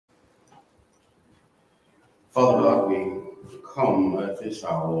Father God, we come at this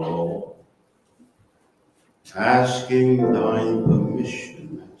hour, Lord, asking thine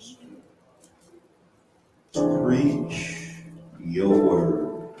permission, Master, to preach your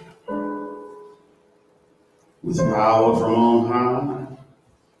word with power from on high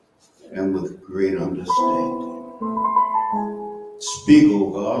and with great understanding. Speak, O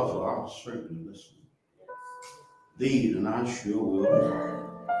God, for our certain listening. Lead, and I sure will follow.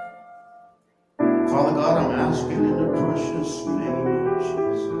 Father God, I'm asking in the precious name of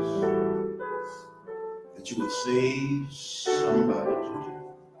Jesus that you would save somebody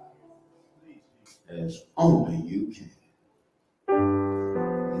today as only you can.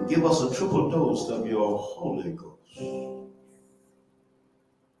 And give us a triple dose of your Holy Ghost.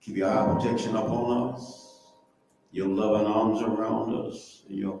 Keep your eye protection upon us, your loving arms around us,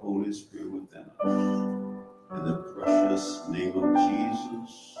 and your Holy Spirit within us. In the precious name of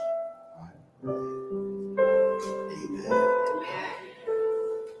Jesus, I pray. Amen.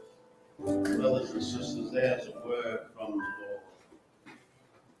 Brothers and sisters, there's a word from the Lord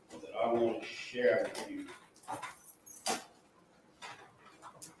that I want to share with you.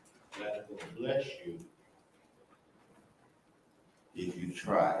 That will bless you if you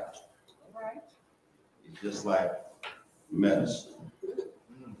try it. It's just like medicine.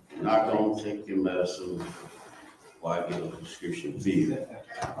 You're not going to take your medicine before I get a prescription fee. That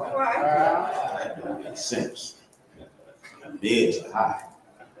don't make sense. The meds are high.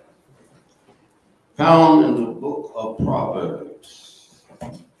 Found in the book of Proverbs.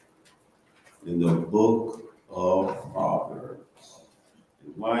 In the book of Proverbs.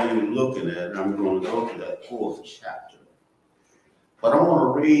 And while you're looking at it, I'm going to go to that 4th chapter. But I want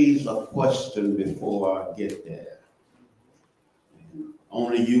to raise a question before I get there. And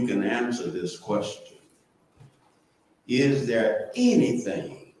only you can answer this question. Is there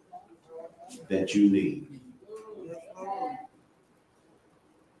anything that you need?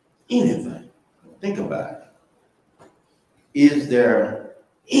 Anything. Think about it. Is there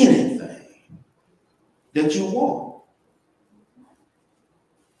anything that you want?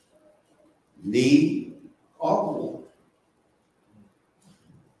 Need or want?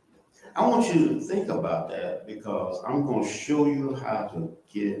 I want you to think about that because I'm going to show you how to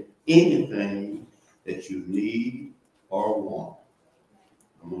get anything that you need or want.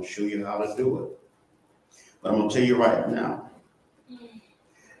 I'm going to show you how to do it. But I'm going to tell you right now,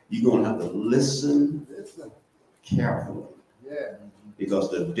 you're going to have to listen carefully. Because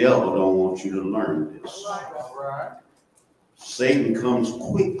the devil don't want you to learn this. Satan comes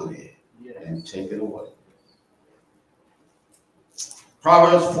quickly and take it away.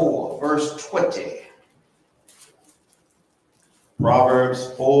 Proverbs 4, verse 20.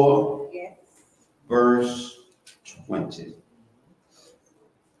 Proverbs 4, verse 20.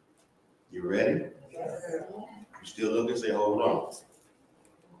 You ready? You still looking? Say, hold on.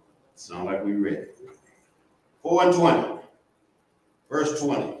 Sound like we ready. 4 and 20. Verse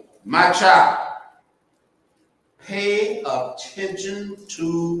 20. My child, pay attention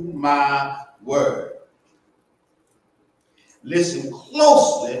to my word. Listen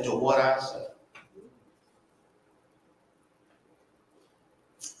closely to what I say.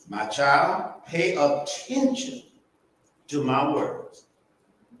 My child, pay attention to my words.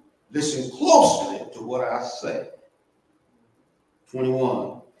 Listen closely to what I say.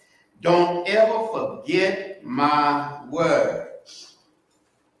 21. Don't ever forget my words.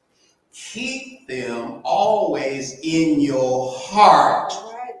 Keep them always in your heart.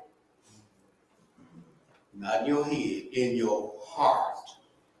 Not in your head, in your heart.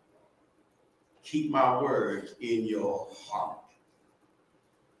 Keep my words in your heart.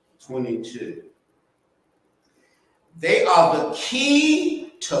 22. They are the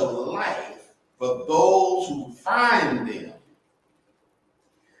key to life for those who find them.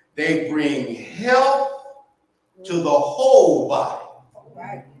 They bring health to the whole body. All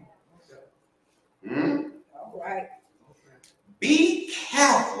right. All right. Be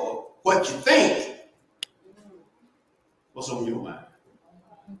careful what you think. What's on your mind?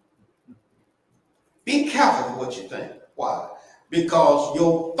 Be careful what you think. Why? Because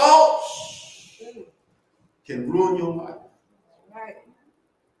your thoughts can ruin your life. Right.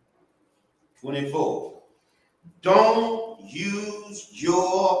 24. Don't use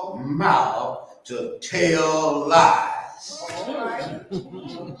your mouth to tell lies. All right.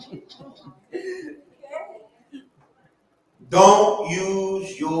 Don't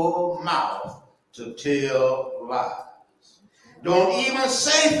use your mouth to tell lies. Don't even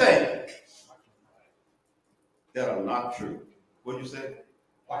say things that are not true. What did you say?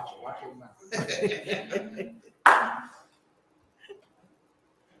 Watch your mouth.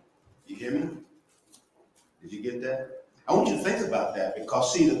 You hear me? Did you get that? I want you to think about that,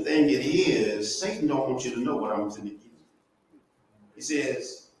 because see, the thing it is, Satan don't want you to know what I'm going to give you. He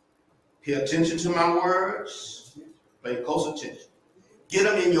says, pay attention to my words, pay close attention. Get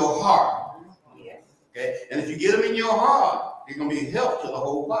them in your heart. Yes. Okay? And if you get them in your heart, they're going to be help to the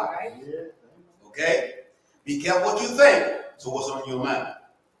whole body. Okay? Be careful what you think. So what's on your mind?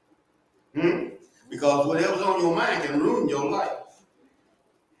 Because whatever's on your mind can ruin your life.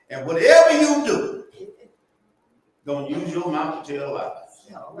 And whatever you do, don't use your mouth to tell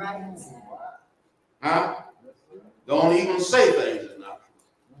lies. All right. Huh? Don't even say things that's not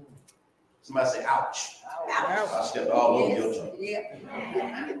true. Somebody say, ouch. I stepped all over your tongue. Yeah.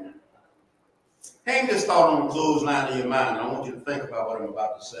 Hang this thought on the clothesline of your mind. I want you to think about what I'm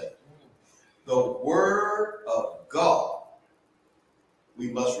about to say. The word of God,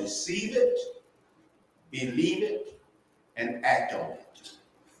 we must receive it, believe it, and act on it.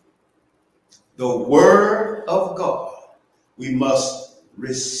 The word of God, we must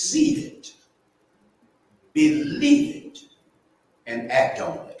receive it, believe it, and act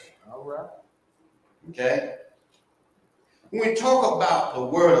on it. All right. Okay? When we talk about the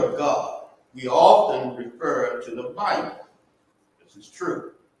word of God, we often refer to the Bible. This is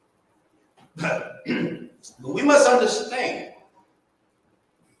true. But we must understand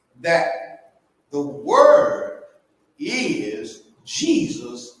that the word is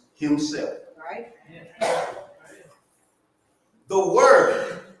Jesus himself. Right. The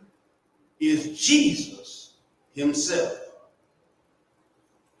word is Jesus himself.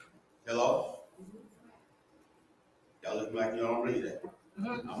 Hello? Y'all look like you don't read that.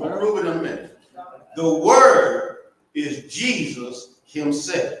 I'm going to prove it in a minute. The word is Jesus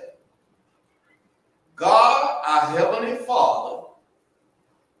himself. God, our heavenly Father,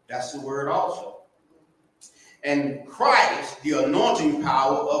 that's the word also. And Christ, the anointing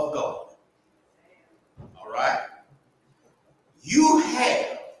power of God. All right? You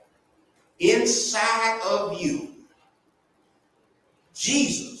have inside of you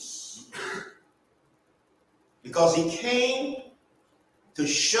Jesus, because he came to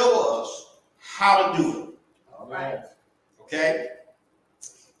show us how to do it. All right. Okay?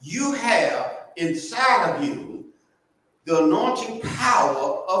 You have inside of you the anointing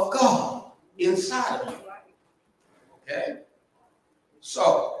power of God inside of you. Okay?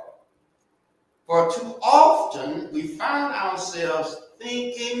 So, for too often we find ourselves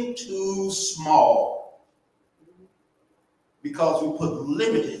thinking too small because we put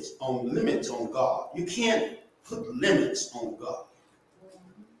limits on God. You can't put limits on God.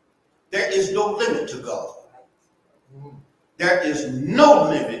 There is no limit to God. There is no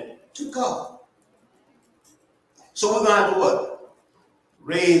limit to God. So we're going to have to what?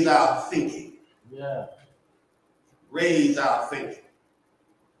 Raise our thinking. Yeah. Raise our thinking.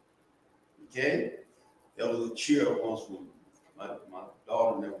 Okay? There was a cheer once when my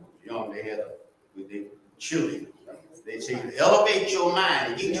daughter never was young. They had they cheerleaders. They say, elevate your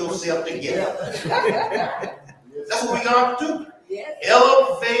mind and get yourself together. That's what we're going to do. Yes.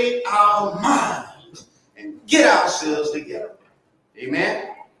 Elevate our minds and get ourselves together.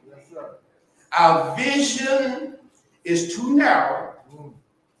 Amen? Yes, sir. Our vision is too narrow,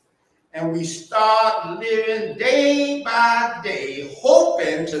 and we start living day by day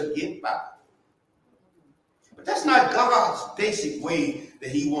hoping to get by. But that's not God's basic way that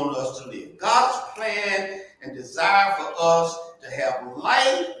he wants us to live. God's plan and desire for us to have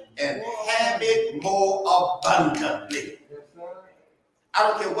life and have it more abundantly. Yes, sir. I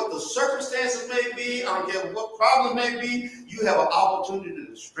don't care what the circumstances may be. I don't care what problems may be. You have an opportunity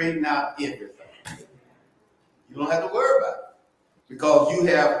to straighten out everything. You don't have to worry about it because you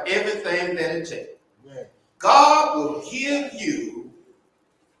have everything that it takes. Yeah. God will give you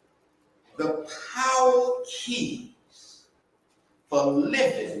the power keys for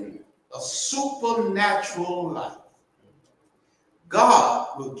living a supernatural life.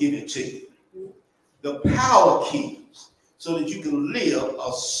 God will give it to you. The power keys so that you can live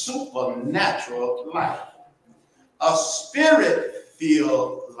a supernatural life, a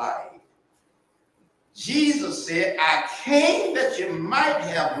spirit-filled life. Jesus said, I came that you might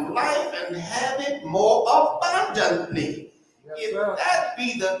have life and have it more abundantly. Yes, If sir. that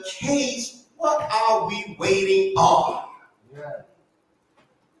be the case, what are we waiting on? Yeah.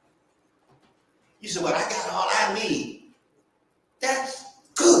 You said, well, I got all I need. That's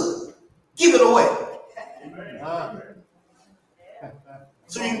good. Give it away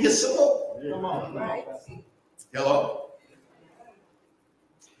so you can get some more. Come on. Right. Hello?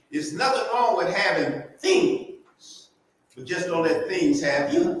 There's nothing wrong with having things, but just don't let things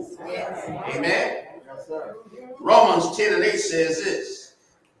have you. Yes. Amen? Yes, sir. Romans 10 and 8 says this.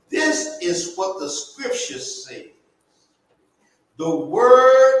 This this is what the scriptures say. The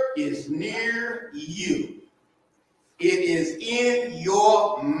word is near you. It is in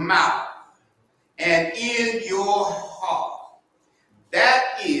your mouth and in your heart.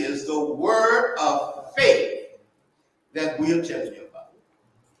 That is the word of faith that we're telling you about.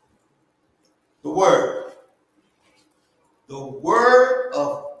 The word. The word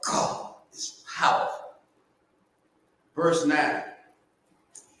of God is powerful. Verse 9.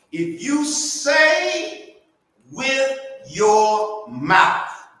 If you say with your mouth,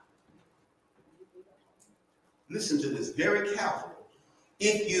 listen to this very carefully.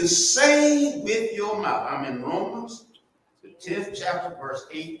 If you say with your mouth, I'm in Romans, the 10th chapter, verse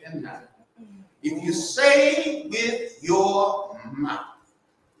 8 and 9. If you say with your mouth,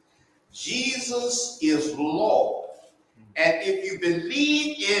 Jesus is Lord, and if you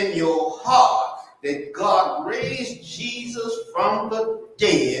believe in your heart that God raised Jesus from the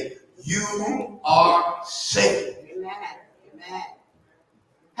dead, you are saved. Amen. Amen.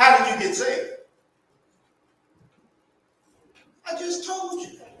 How did you get saved? I just told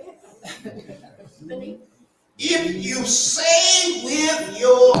you. If you say with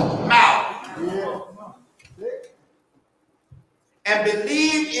your mouth and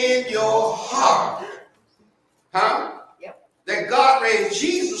believe in your heart, that God raised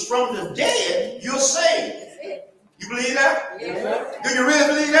Jesus from the dead, you're saved. You believe that? Yes. Do you really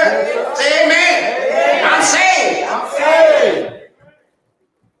believe that? Yes. Say amen. I'm saved. I'm saved.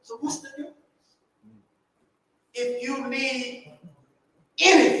 So what's the difference? If you need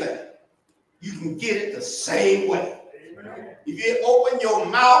anything, you can get it the same way. If you open your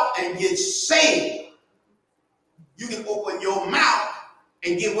mouth and get saved, you can open your mouth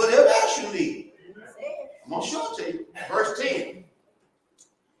and get whatever else you need. I'm going to show it to you. Verse 10.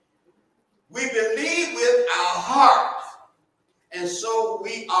 We believe with our heart, and so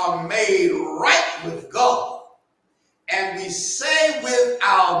we are made right with God. And we say with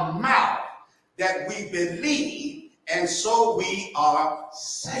our mouth that we believe, and so we are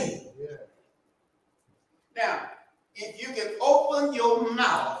saved. Now, if you can open your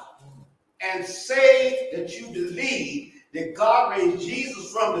mouth and say that you believe that God raised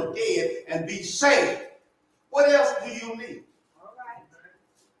Jesus from the dead and be saved, what else do you need? All right.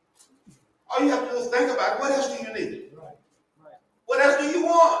 All you have to do is think about it. What else do you need? Right. What else do you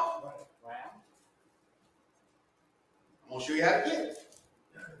want? Right. I'm going to show you how to get it.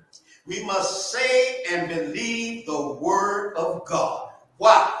 We must say and believe the word of God.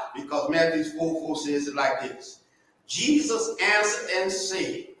 Why? Because Matthew 4:4 says it like this. Jesus answered and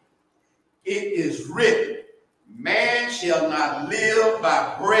said, it is written, man shall not live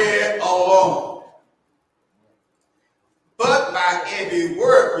by bread alone, but by every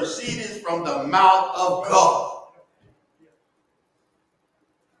word proceeding from the mouth of God.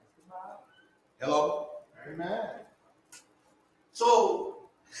 Hello? Amen. So,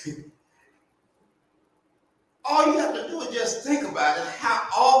 all you have to do is just think about it. How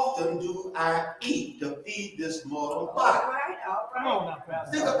often do I eat to feed this mortal All body? right. All Come right. on now,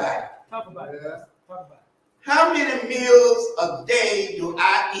 Pastor. Think about it. Talk about it. Talk about it. How many meals a day do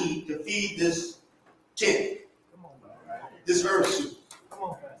I eat to feed this tent, Come on, man. this earth suit? Come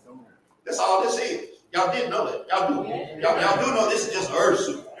on, Pastor. That's all this is. Y'all didn't know that. Y'all do. Y'all do know this is just an earth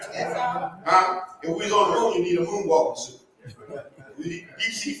suit. That's all. Huh? If we was on the moon, you need a moonwalking suit. We need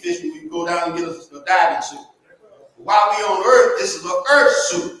deep sea fishing, we can go down and get a diving suit. While we on earth, this is an earth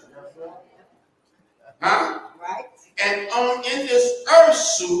suit. Huh? Right. And in this earth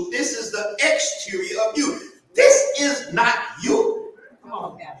suit, this is the exterior of you. This is not you. Come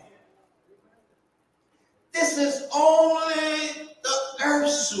on, Pastor. This is only the earth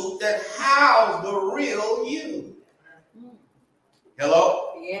suit that houses the real you.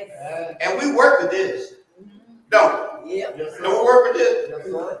 Hello? Yes. And we work with this. Don't we? Yep. Don't we work with this? Yes,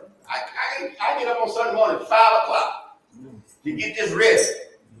 sir. I get up on Sunday morning at 5 o'clock to get this ready.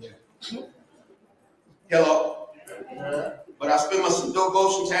 Hello? But I spend my some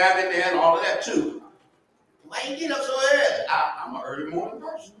devotion time in there and all of that too. Why you get up so early? I'm an early morning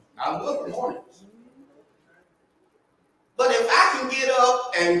person. I love the mornings. But if I can get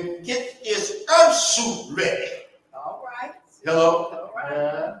up and get this earth suit ready, All right. hello, All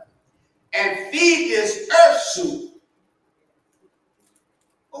right. and feed this earth suit,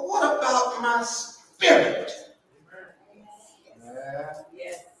 but what about my spirit?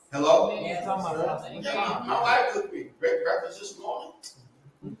 Yes. Hello? Yes. Talk about it, Pastor. Yeah, my wife cooked me great breakfast this morning.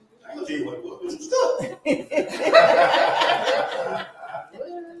 I ain't gonna tell you what it was, but it was good.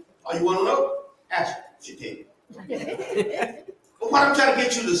 Oh, you want to know? Ask her. She tell you. But what I'm trying to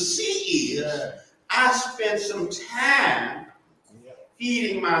get you to see is, I spent some time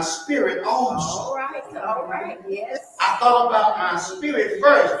feeding my my spirit also. All right, yes. I thought about my spirit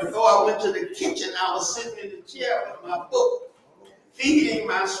first. Before I went to the kitchen, I was sitting in the chair with my book, feeding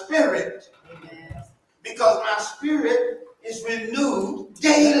my spirit, Amen. because my spirit is renewed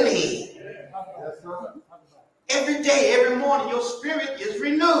daily. Every day, every morning, your spirit is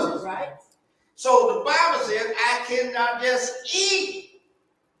renewed. Right. So the Bible says, I cannot just eat.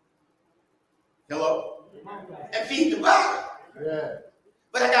 Hello? And feed the body. Yeah.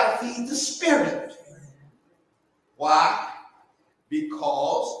 But I got to feed the spirit. Why?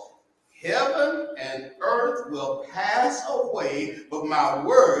 Because heaven and earth will pass away, but my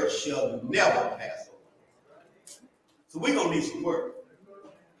word shall never pass away. So we're going to need some word.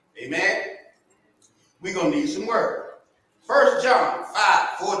 Amen? We're going to need some word. 1 John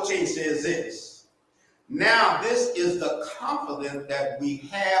 5:14 says this. Now this is the confidence that we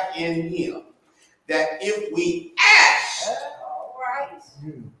have in him, that if we ask, All right.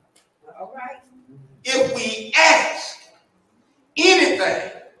 All right. if we ask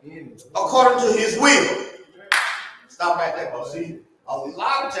anything according to his will. Stop right there, because see, a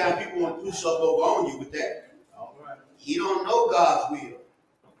lot of times people want to do something over on you with that. You don't know God's will.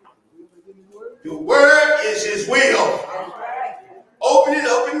 The word is his will. All right. Open it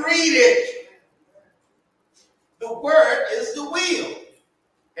up and read it. The word is the will.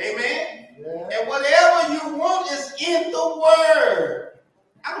 Amen. Yeah. And whatever you want is in the word.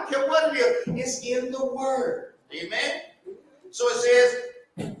 I don't care what it is. It's in the word. Amen. So it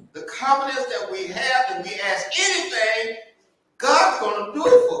says, the confidence that we have, that we ask anything, God's going to do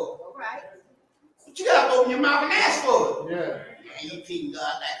it for us. All right. But you got to open your mouth and ask for it. Yeah. Yeah, you treating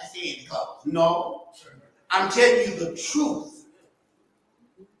God like a Santa Claus. No. I'm telling you the truth.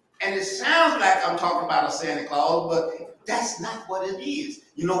 And it sounds like I'm talking about a Santa Claus, but that's not what it is.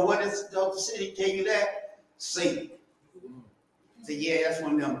 You know what is, don't the city tell you that? Satan. Say, yeah, that's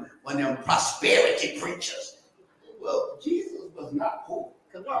one of them prosperity preachers. Well, Jesus was not poor.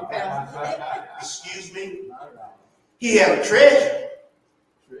 Come on, Pastor. Excuse me. He had a treasure.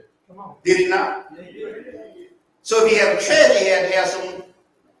 Come on. Did he not? So if he had a treasure, he had to have some.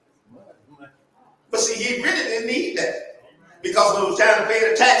 But see, he really didn't need that. Because when it was time to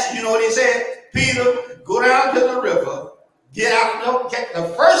pay the taxes, you know what he said? Peter, go down to the river, get out,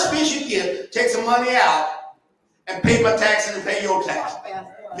 the first fish you get, take some money out, and pay my taxes and pay your taxes.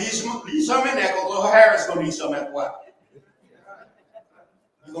 Leave some in there, because little Harris going to need some after a while.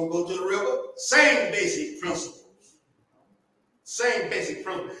 You're going to go to the river, same basic principles. Same basic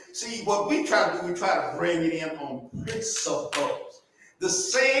principles. See, what we try to do, we try to bring it in on principles. The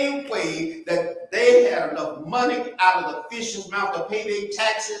same way that they had enough money out of the fish's mouth to pay their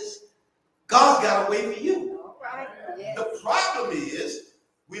taxes, God's got a way for you. All right. Yes. The problem is,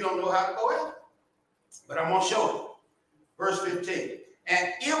 we don't know how to go at it. But I'm going to show you. Verse 15.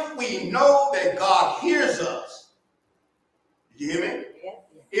 And if we know that God hears us, did you hear me? Yes.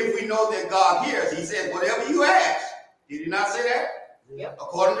 If we know that God hears, he said, whatever you ask, did he not say that? Yep.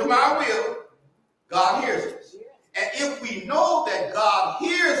 According to my will, God hears us. And if we know that God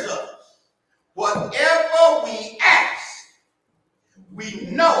hears us, whatever we ask, we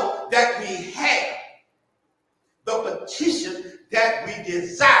know that we have the petition that we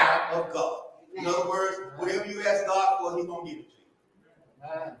desire of God. In other words, whatever you ask God for, he's going to give it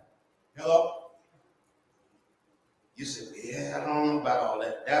to you. Hello? You say, yeah, I don't know about all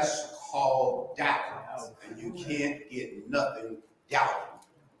that. That's called doubt. And you can't get nothing doubting.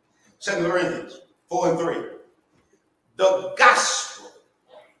 2 Corinthians 4:3. The gospel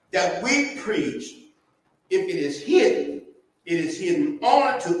that we preach, if it is hidden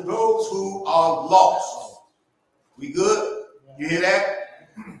only to those who are lost. We good? You hear that?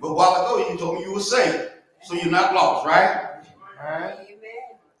 But a while ago you told me you were saved, so you're not lost, right?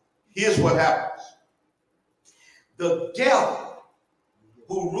 Amen. Here's what happens. The devil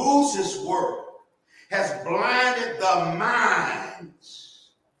who rules this world has blinded the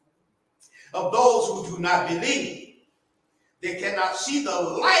minds of those who do not believe. They cannot see the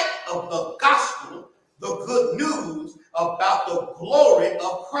light of the gospel, the good news about the glory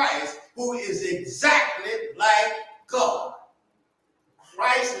of Christ, who is exactly like God.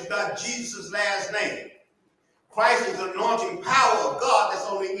 Christ is not Jesus' last name. Christ is the anointing power of God that's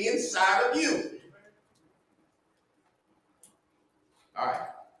on the inside of you. All right.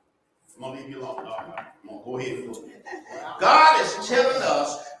 I'm going to leave you alone. All right. I'm going to go ahead and go. God is telling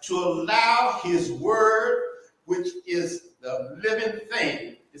us to allow his word, which is the living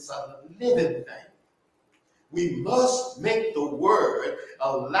thing. It's a living thing. We must make the word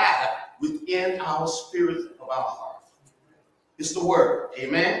alive within our spirit of our heart. It's the word.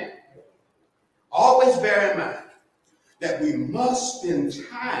 Amen? Always bear in mind, that we must spend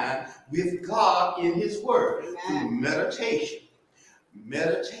time with God in his word through meditation,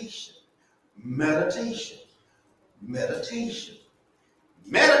 meditation, meditation, meditation.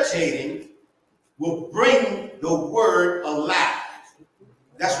 Meditating will bring the word alive.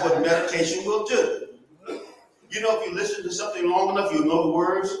 That's what meditation will do. You know, if you listen to something long enough, you'll know the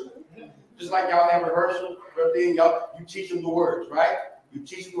words. Just like y'all have rehearsal, everything, you teach them the words, right? You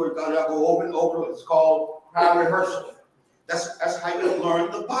teach them the words, y'all go over and over. It's called prior rehearsal. That's how you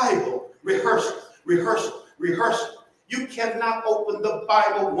learn the Bible. Rehearsal, rehearsal, rehearsal. You cannot open the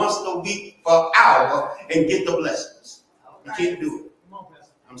Bible once a week for an hour and get the blessings. You can't do it.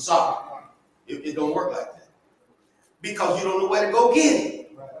 I'm sorry. It don't work like that. Because you don't know where to go get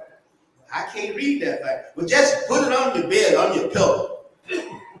it. I can't read that thing. But just put it on your bed, on your pillow.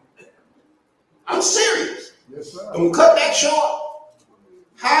 I'm serious. Yes, sir. Don't cut that short.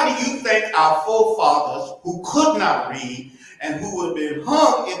 How do you think our forefathers who could not read and who would have been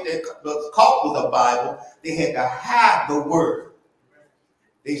hung if they was caught with a Bible, they had to hide the word.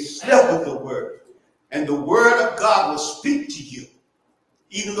 They slept with the word. And the word of God will speak to you,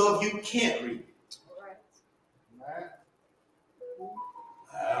 even though if you can't read.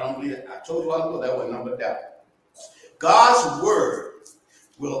 I don't believe it. I told you I know that was number down. God's word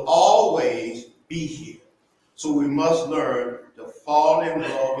will always be here. So we must learn to fall in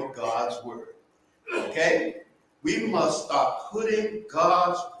love with God's word. Okay? We must start putting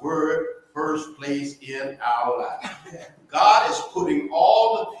God's word first place in our lives. God is putting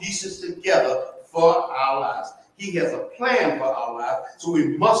all the pieces together for our lives. He has a plan for our lives, so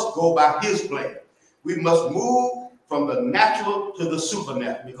we must go by his plan. We must move from the natural to the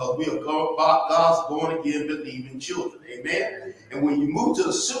supernatural because we are God's born-again believing children. Amen? And when you move to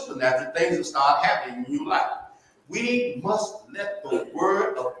the supernatural, things will start happening in your life. We must let the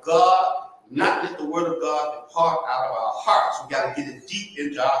word of God, not let the word of God depart out of our hearts. We got to get it deep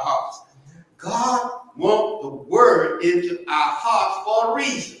into our hearts. God wants the word into our hearts for a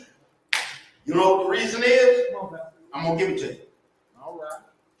reason. You know what the reason is? I'm going to give it to you. All right.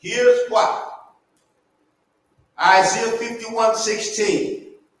 Here's why. Isaiah 51:16.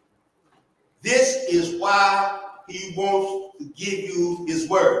 This is why he wants to give you his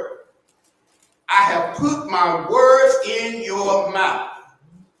word. I have put my words in your mouth.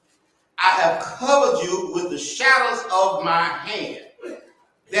 I have covered you with the shadows of my hand,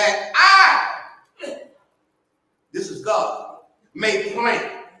 that I, this is God, may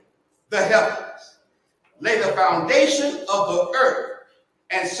plant the heavens, lay the foundation of the earth,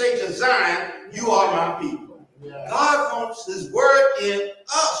 and say to Zion, you are my people. Yeah. God wants his word in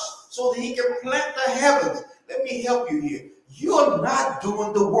us so that he can plant the heavens. Let me help you here. You're not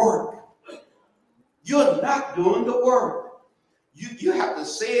doing the work. You're not doing the work. You have to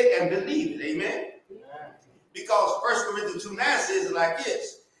say it and believe it. Amen? Yeah. Because 1 Corinthians 2:9 says it like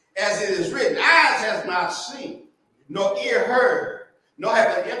this. As it is written, eyes has not seen, nor ear heard, nor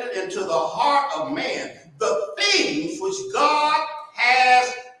have it entered into the heart of man the things which God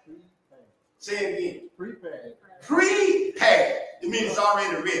has, say it again, prepared. It means it's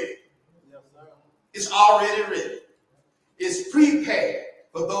already written. Yes, sir. It's already written. It's prepared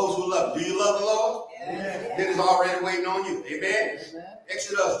for those who love you. Do you love the Lord? Yes. Then it's already waiting on you. Amen? Amen.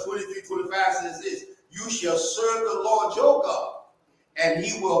 Exodus 23:25 says this. You shall serve the Lord your God, and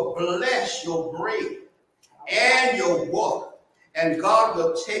he will bless your bread and your water. And God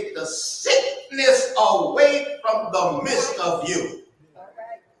will take the sickness away from the midst of you.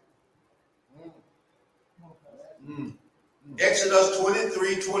 Exodus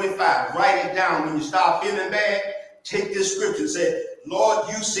 23:25. Write it down. When you start feeling bad, take this scripture and say, Lord,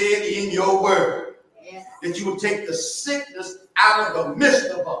 you said in your word that you will take the sickness out of the midst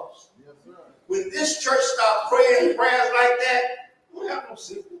of us. Yes, sir. When this church starts praying prayers like that, we don't have no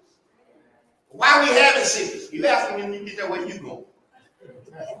sickness. Why are we having sickness? You ask me when you get there, where you going?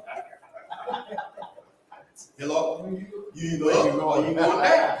 Hello? You go up or you going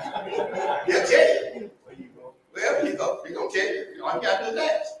down? They'll tell you. Wherever you go, they're going to tell you. All you got to do is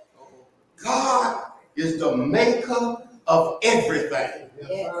ask. God is the maker of everything.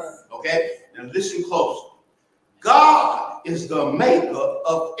 Yes. Okay? Now listen close. God is the maker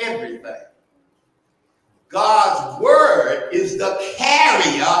of everything. God's word is the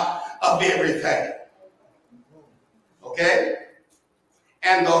carrier of everything. Okay?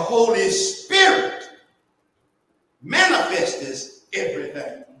 And the Holy Spirit manifests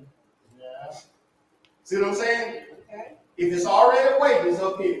everything. Yeah. See what I'm saying? Okay. If it's already waiting, it's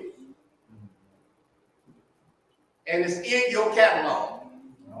up here. And it's in your catalog.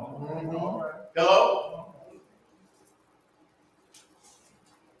 Mm-hmm. Hello?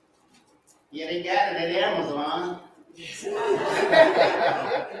 Yeah, they got it at Amazon.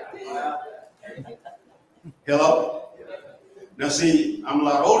 Hello? Now see, I'm a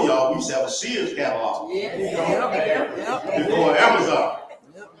lot older, y'all. We used to have a Sears catalog before Amazon.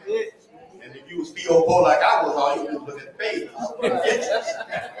 And if you was P.O. like I was, all you do was look at the page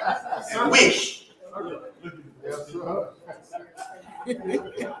and wish.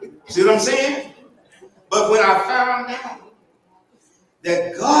 See what I'm saying? But when I found out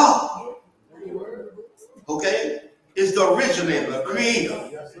that God, okay, is the originator, the creator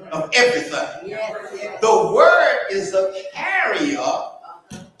of everything. The Word is the carrier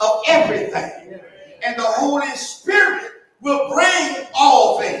of everything. And the Holy Spirit will bring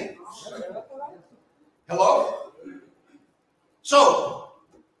all things. Hello? So,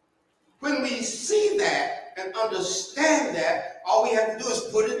 when we see that and understand that, all we have to do is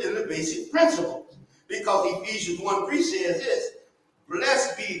put it in the basic principles. Because Ephesians 1:3 says this,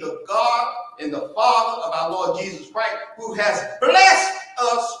 blessed be the God and the Father of our Lord Jesus Christ, who has blessed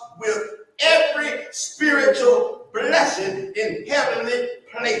us with every spiritual blessing in heavenly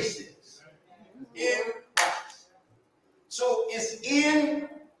places in Christ. So it's in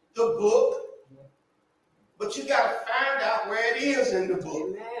the book, but you got to find out where it is in the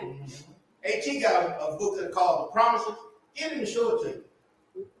book. A.T. got a book that's called The Promises. Get him and show it to you.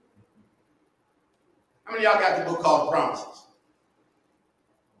 How many of y'all got the book called The Promises?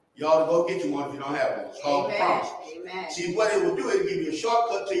 You ought to go get you one if you don't have one. It's called The Promises. See, what it will do, it'll give you a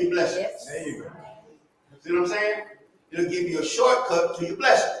shortcut to your blessing. There you go. See what I'm saying? It'll give you a shortcut to your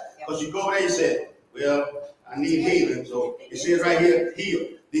blessing. Because you go there and you say, well, I need healing. So it says right here, heal.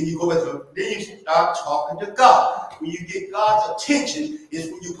 Then you go with then you start talking to God. When you get God's attention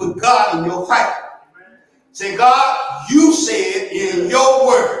is when you put God in your fight. Say, God, you said in your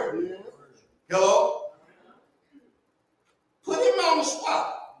word. Hello? Put him on the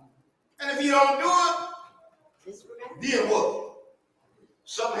spot. And if you don't do it, then what?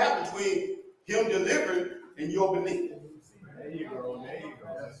 Something happened between him delivering and your belief. There you go. There you go.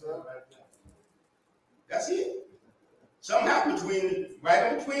 That's it. Something happened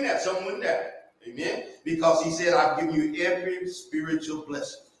right in between that. Something went down. Amen. Because he said, I've given you every spiritual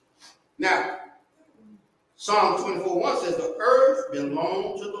blessing. Now, Psalm 24:1 says, the earth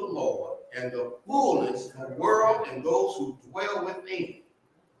belongs to the Lord, and the fullness, the world, and those who dwell within.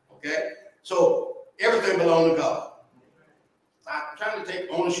 Okay? So, everything belongs to God. Stop trying to take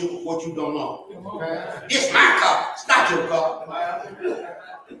ownership of what you don't know. It's my car. It's not your car.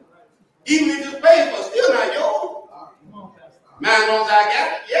 Even if it's paid for, it's still not yours. Mine knows I got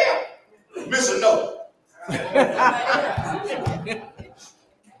it. Yeah. Miss a no.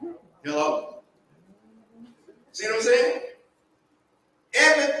 Hello? See what I'm saying?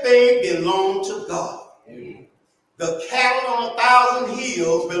 Everything belongs to God. The cattle on 1,000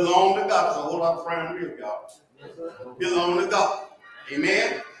 hills belong to God. There's a whole lot of frying real, y'all. Belong to God.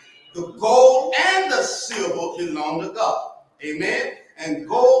 Amen. The gold and the silver belong to God. Amen. And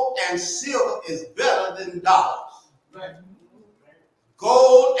gold and silver is better than dollars.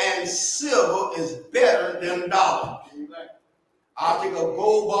 Gold and silver is better than dollars. I'll take a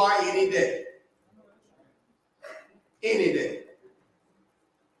gold bar any day. Any day.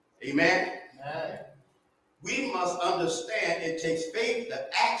 Amen. We must understand it takes faith to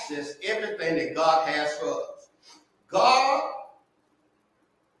access everything that God has for us. God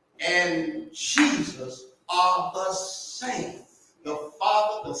and Jesus are the same. The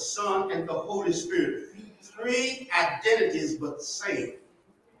Father, the Son, and the Holy Spirit. Three identities, but the same.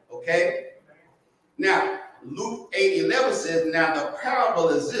 Okay? Now, Luke 8:11 says, now the parable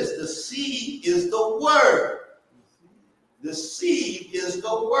is this. The seed is the word. The seed is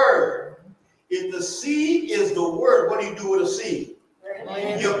the word. If the seed is the word, what do you do with a seed?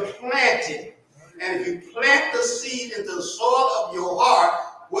 You plant it. And if you plant the seed into the soil of your heart,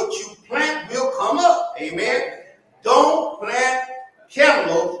 what you plant will come up. Amen? Don't plant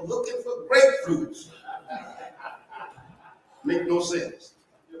cantaloupes looking for grapefruits. Make no sense.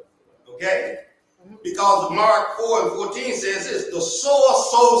 Okay? Because Mark 4:14 says this, the sower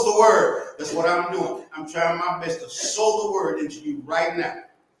sows the word. That's what I'm doing. I'm trying my best to sow the word into you right now.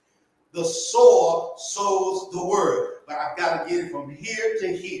 The sower sows the word, but I've got to get it from here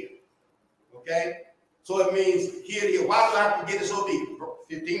to here. Okay? So it means here to here. Why do I have to get it so deep?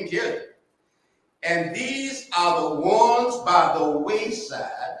 15 years. And these are the ones by the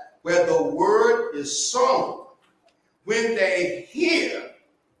wayside where the word is sown. When they hear,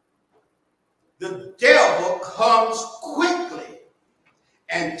 the devil comes quickly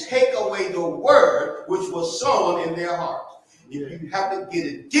and take away the word which was sown in their hearts. If you have to get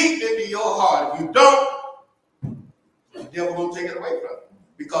it deep into your heart, if you don't, the devil won't take it away from you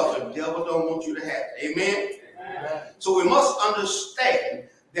because the devil don't want you to have it. Amen? So we must understand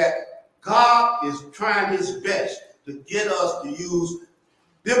that God is trying his best to get us to use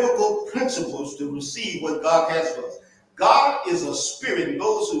biblical principles to receive what God has for us. God is a spirit, and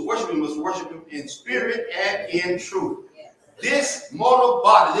those who worship him must worship him in spirit and in truth. This mortal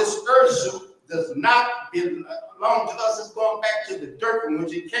body, this earth suit, does not belong to us. It's going back to the dirt from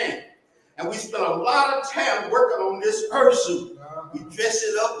which it came. And we spend a lot of time working on this earth suit. We dress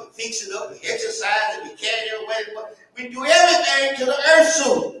it up, we fix it up, we exercise it, we carry it away. We do everything to the earth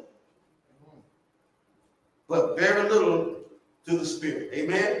suit, but very little to the spirit.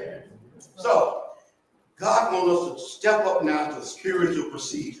 Amen? So, God wants us to step up now to spiritual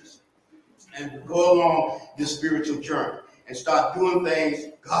procedures and go along this spiritual journey and start doing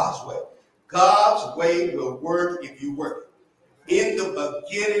things God's way. God's way will work if you work it. In the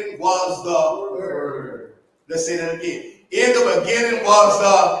beginning was the Word. Let's say that again. In the beginning was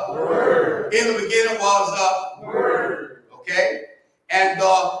the Word. In the beginning was the Word. Okay? And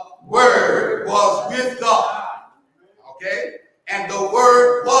the Word was with God. Okay? And the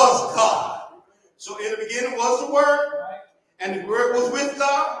Word was God. So in the beginning was the Word, and the Word was with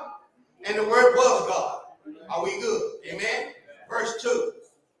God, and the Word was God. Are we good? Amen? Verse 2.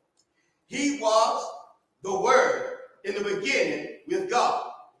 He was the Word in the beginning with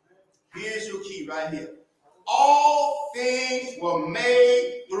God. Here's your key right here. All things were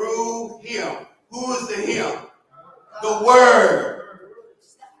made through him. Who is the him? The Word.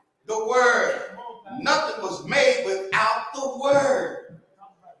 The Word. Nothing was made without the Word.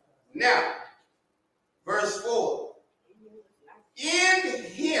 Now, verse 4. In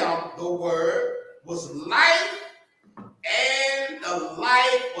him the Word was life, and the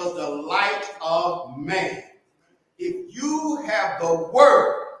life was the light of man. If you have the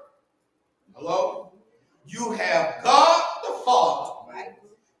Word, hello, you have God the Father,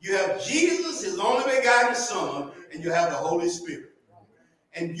 you have Jesus, his only begotten Son, and you have the Holy Spirit.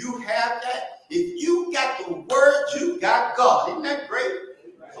 And you have that. If you got the Word, you got God. Isn't that great?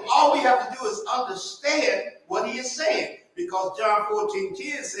 So all we have to do is understand what he is saying. Because John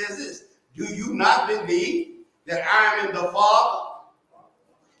 14:10 says this: do you not believe that I am in the Father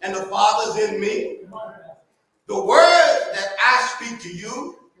and the Father is in me? The word that I speak to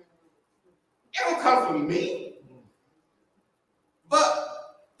you, it don't come from me, but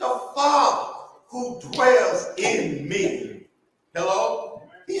the Father who dwells in me. Hello?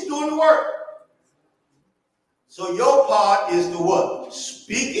 He's doing the work. So your part is to what?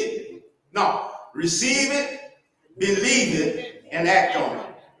 Speak it? No. Receive it, believe it, and act on it.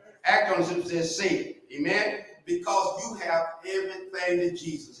 Act on it, says say it. Amen? Because you have everything that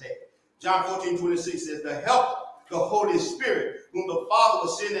Jesus had. John 14:26 says, the helper, the Holy Spirit, whom the Father will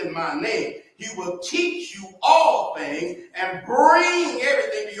send in my name, he will teach you all things and bring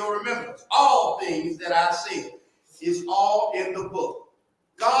everything to your remembrance. All things that I said is all in the book.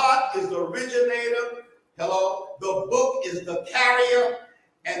 God is the originator. Hello. The book is the carrier,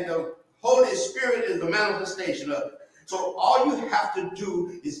 and the Holy Spirit is the manifestation of it. So all you have to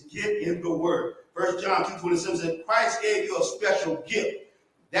do is get in the Word. 1 John 2:27 says, Christ gave you a special gift.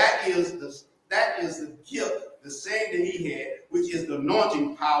 That is the gift, the same that he had, which is the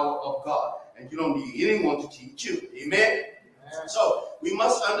anointing power of God. And you don't need anyone to teach you. Amen? So we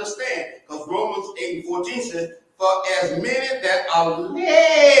must understand, because Romans 8:14 says, for as many that are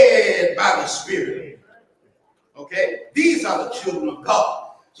led by the Spirit, okay, these are the children of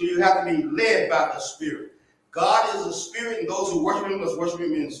God. So you have to be led by the Spirit. God is a spirit, and those who worship him must worship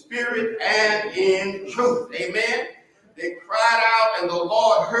him in spirit and in truth. Amen? They cried out, and the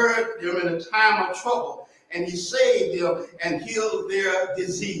Lord heard them in a time of trouble, and he saved them and healed their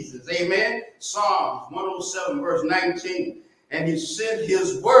diseases. Amen? Psalms 107, verse 19. And he sent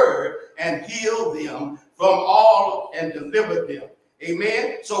his word and healed them from all and delivered them.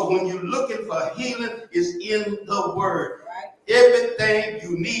 Amen? So when you're looking for healing, it's in the word. Everything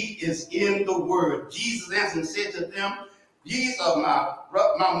you need is in the word. Jesus answered and said to them, these are my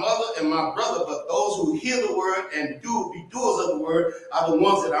mother and my brother, but those who hear the word and be doers of the word are the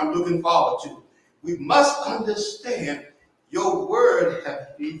ones that I'm looking forward to. We must understand your word has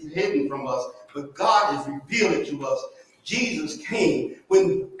been hidden from us, but God has revealed it to us. Jesus came.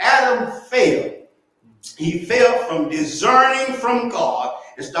 When Adam fell, he fell from discerning from God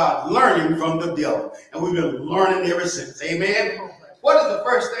and started learning from the devil. And we've been learning ever since. Amen? What is the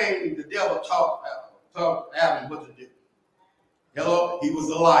first thing the devil taught Adam what to do? Hello? He was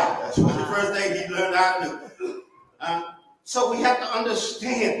a liar. That's what the first thing he learned how to do. So we have to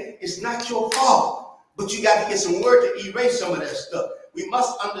understand it's not your fault. But you got to get some word to erase some of that stuff. we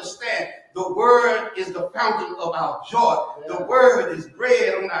must understand the word is the fountain of our joy. The word is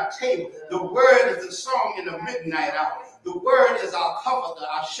bread on our table. The word is the song in the midnight hour. The word is our comforter,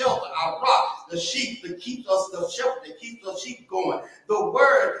 our shelter, our rock, the sheep that keeps us, the shepherd that keeps the sheep going. The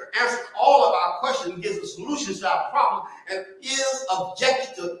word answers all of our questions, gives us solutions to our problems, and is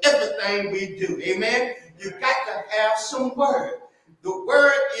objective to everything we do. Amen? You got to have some word. The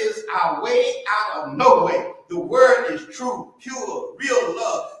word is our way out of no way. The word is true, pure, real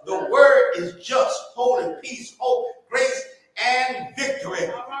love. The word is just, holy, peace, hope, grace, and victory.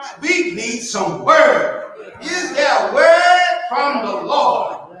 We need some word. Is there a word from the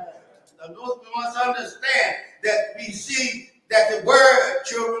Lord? We must understand that we see that the word,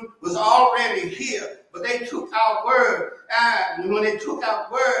 children, was already here. But they took our word, and when they took our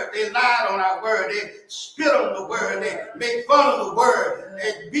word, they lied on our word. They spit on the word. They made fun of the word.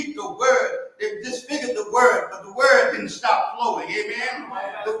 They beat the word. They disfigured the word, but the word didn't stop flowing. Amen?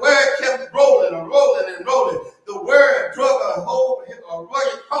 The word kept rolling and rolling and rolling. The word drug a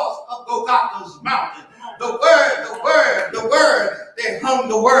rugged cross up Golgotha's mountain. The word, they hung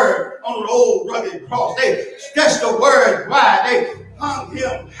the word on an old rugged cross. They stretched the word wide. They hung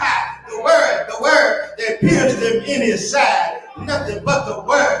him high. The word, they pierced him in his side. Nothing but the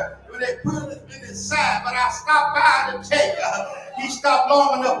word. When they pierced him in his side, but I stopped by to tell you, he stopped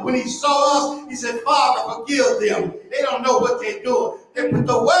long enough when he saw us. He said, Father, forgive them. They don't know what they're doing. They put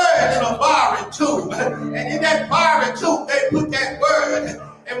the word in a borrowed tube. And in that borrowed tube, they put that word.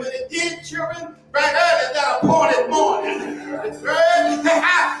 And when it did, children, right early that appointed morning, the bird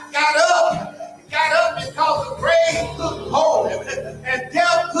got up because the grave couldn't hold him and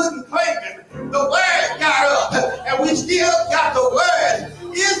death couldn't claim him. The word got up and we still got the word.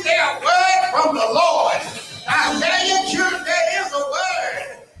 Is there a word from the Lord? I tell you, children, there is a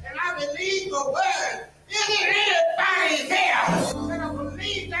word. And I believe the word. Is there anybody here that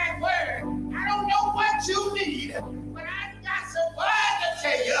believe that word? I don't know what you need, but I got some word to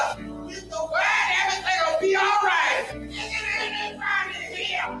tell you. With the word, everything will be all right. Is there anybody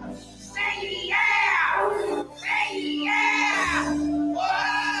here? Say yeah! Say yeah!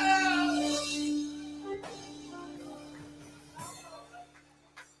 Whoa!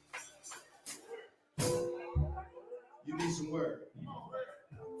 You need some word.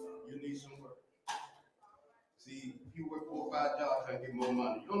 You need some word. See, if you work 4 or 5 jobs and get more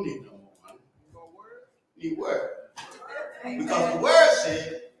money, you don't need no more money. You need word. Because the word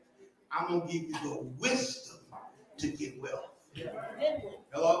said, I'm going to give you the wisdom to get wealth.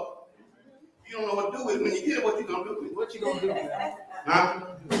 Hello? You don't know what to do with it. When you get it, what you going to do with it? What you going to do with it?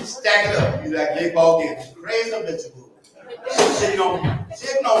 Huh? Stack it up. You like J. Paul Gates. Raise a vegetable. Sitting on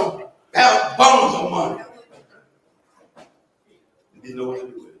bones of money. He didn't know what to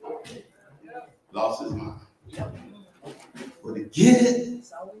do with it. Lost his mind. But to get it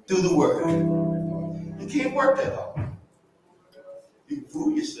through the word, you can't work that hard. You can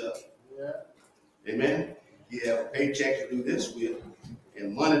fool yourself. Amen. You have a paycheck to do this with,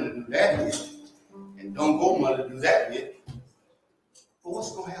 and money to do that with, and don't go money to do that with. But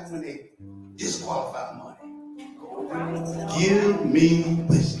what's going to happen when they disqualify money? Give me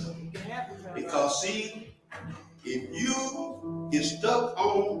wisdom. Because see, if you get stuck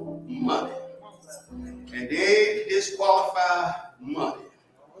on money and they disqualify money,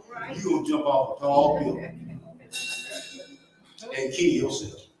 you're going to jump off a tall building and kill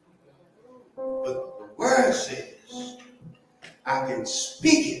yourself. But the word says, I can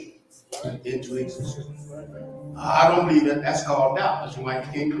speak it into existence. I don't believe that. That's called doubt. That's why you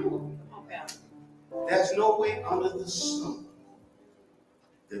can't do it. There's no way under the sun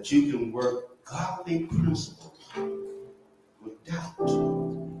that you can work godly principles with doubt.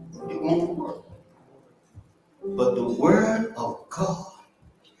 It won't work. But the word of God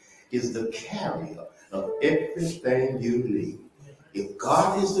is the carrier of everything you need. If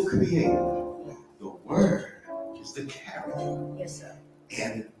God is the creator, the word is the carrier. Yes, sir.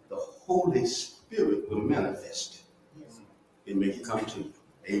 And the Holy Spirit will manifest it. It make it come to you.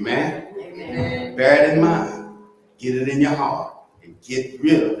 Amen? Amen. Bear it in mind. Get it in your heart. And get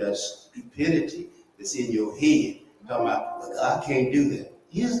rid of that stupidity that's in your head. Talking about, well, God can't do that.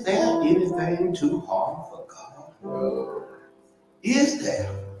 Is there anything too hard for God? Is there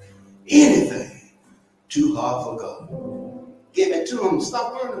anything too hard for God? Give it to him.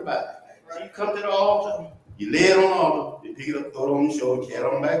 Stop worrying about it. You come to the altar, you lay it on the altar, you pick it up, throw it on your shoulder, carry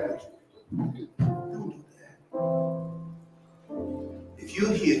it on back with you. Don't do that. If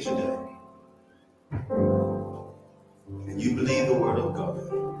you're here today and you believe the word of God,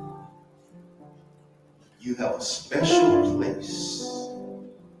 you have a special place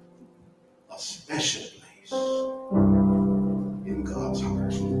in God.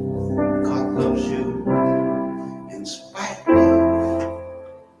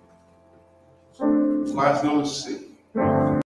 1:6.